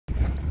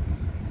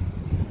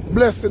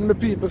Blessing my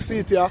people, see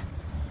it here.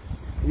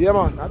 Yeah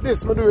man, and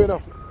this me do you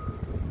know.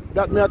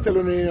 That me I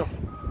telling you, you know.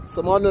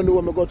 Someone don't know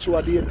when I go through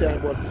a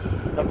daytime, but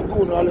if you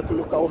go now a little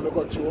look at what I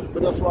go through.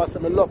 But that's why I say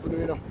I love you,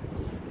 you know.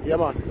 Yeah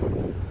man.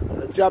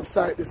 And the job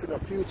site this in the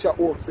future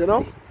homes, you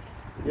know.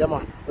 Yeah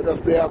man. But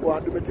just there I go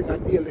and do my thing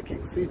and hail the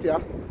king. See it here.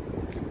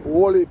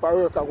 Whole heap of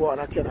work I go on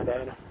in Canada,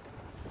 you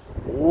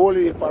know. Whole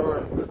heap of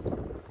work.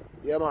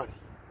 Yeah man.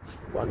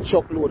 One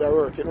truckload of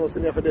work, you know, so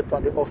you have to depend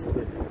on the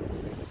hustling.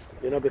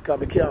 You know, because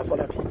we can't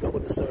follow people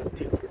about the certain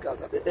things.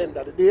 Because at the end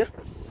of the day,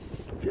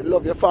 if you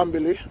love your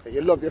family, and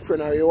you love your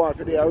friend and you want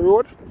to do a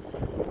road,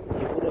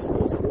 you would just know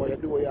what you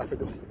do what you have to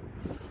do.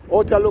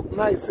 Out here look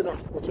nice, you know,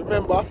 but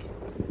remember,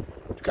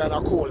 it's kind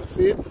of cold,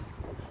 see?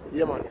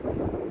 Yeah man.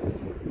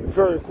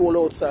 Very cold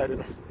outside, you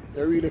know.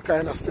 You really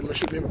kind of still, I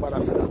should remember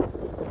to say that.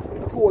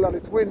 It's cold and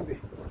it's windy.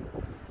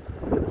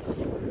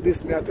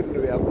 This me I tell you the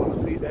way I go,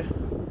 see there?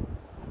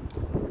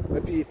 My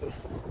people,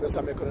 that's how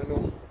I'm going to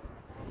know.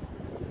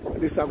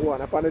 And this I go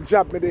on. Upon the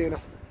job me there, you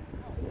know.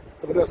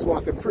 So I just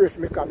want to pray for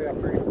me because I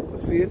pray for you.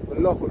 See it? I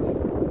love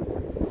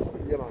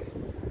you. Yeah man.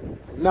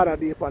 Another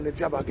day upon the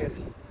job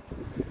again.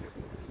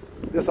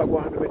 Just I go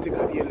on and do my thing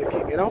and heal the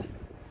king, you know.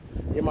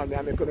 Yeah man,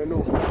 I'm going to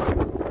know.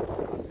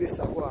 And this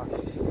I go on.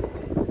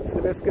 See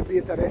the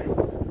excavator there?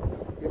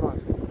 Yeah man.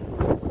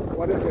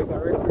 What else is a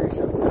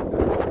recreation center?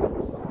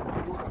 So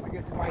you don't have to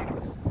get wide.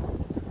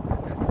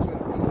 And that is when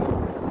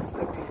we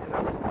step in, you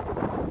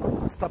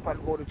know. Stop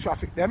and go to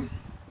traffic them.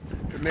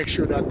 To make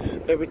sure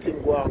that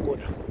everything go on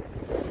good.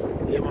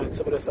 Yeah man,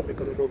 some of the stuff I'm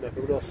going to do, I'm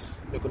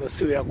going to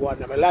see where I go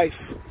on in my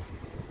life.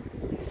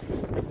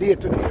 A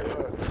day-to-day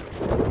work.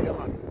 Yeah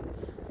man.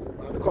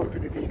 One of the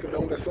company vehicle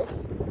down there, so.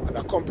 And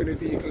a company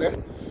vehicle,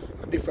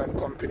 a different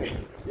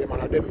company. Yeah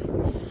man, and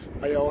them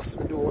I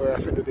also do what I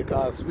have to do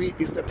because we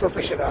is the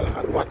professional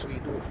and what we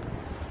do.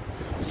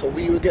 So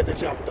we will get the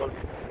job done.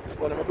 So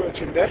one of my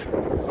brethren there,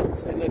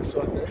 it's the next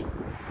one there.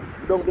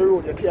 Down the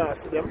road you can't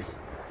see them.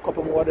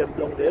 Couple more of them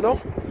down there, you know.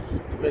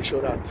 To make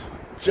sure that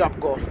job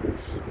go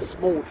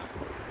smooth.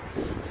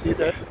 See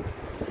there?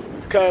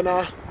 Kind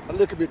of a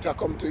little bit I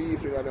come to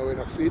evening and when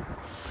I see it.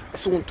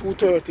 Soon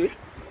 2:30.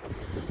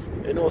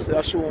 You know, so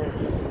I show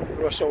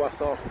rush hour,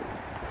 so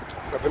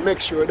I have to make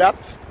sure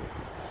that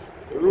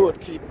the road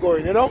keep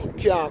going, you know.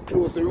 Can't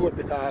close the road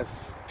because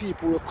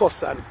people will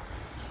cuss and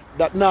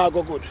that now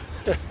go good.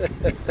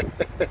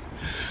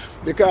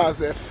 Because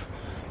if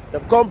they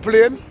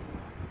complain,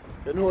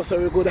 you know, so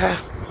we're good.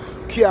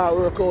 Can't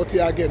work out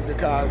here again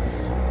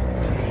because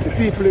the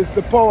people is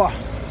the power.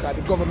 Because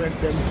the government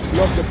them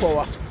love the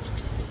power.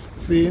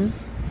 See?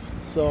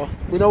 So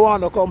we don't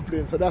want to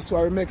complain. So that's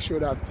why we make sure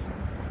that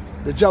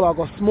the job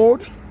goes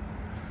smooth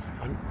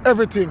and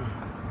everything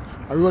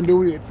I run the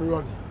way it for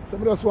run.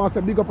 Somebody just wants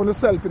to big up on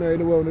yourself, you know,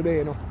 anywhere on the day,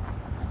 you know.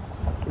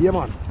 Yeah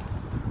man.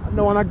 And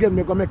now and again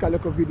we're gonna make a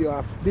little video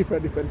of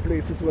different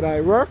places where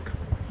I work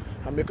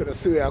and make it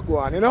see where I go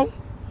on, you know?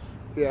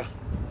 Yeah.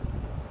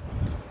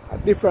 A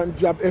different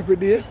job every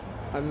day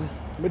and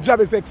my job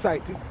is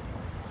exciting.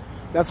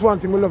 That's one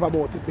thing we love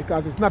about it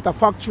because it's not a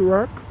factory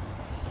work.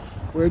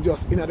 We're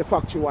just in the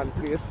factory one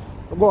place.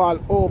 We go all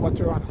over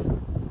Toronto.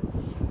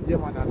 Yeah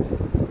man,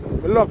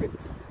 and we love it.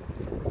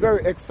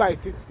 Very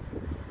exciting.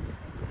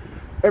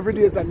 Every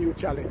day is a new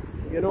challenge.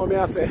 You know what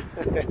I say?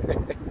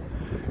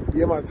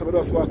 Yeah man, so we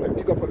just want to say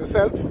big up on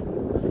yourself.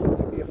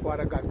 And may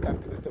Father God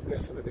continue to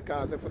bless you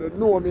because if you don't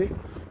know me,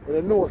 you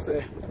don't know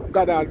say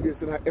God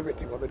always know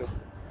everything what we do.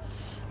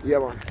 Yeah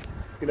man,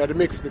 in the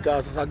mix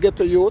because as I get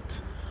to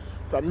youth,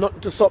 from nothing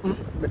to something,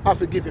 I have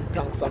to give him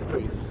thanks and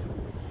praise.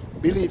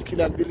 Believe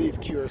kill and believe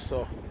cure,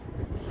 so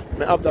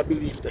I have that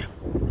belief there.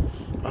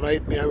 And I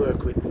hate me I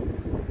work with.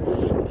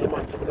 Yeah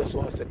man, so I just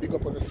want to say big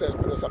up on yourself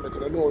because I'm going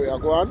to know where you're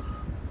going.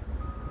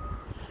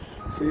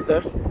 See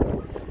there?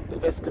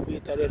 The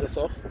excavator there,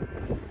 so.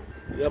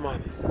 Yeah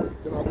man,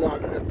 you're going to go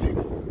and do them thing.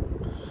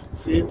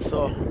 See,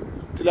 so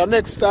till the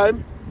next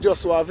time,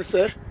 just what I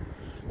say,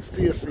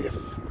 stay safe.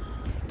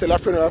 Tell a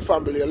friend or a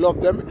family you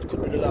love them, it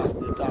could be the last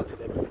day you talk to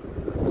them.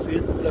 See,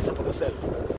 bless up on yourself.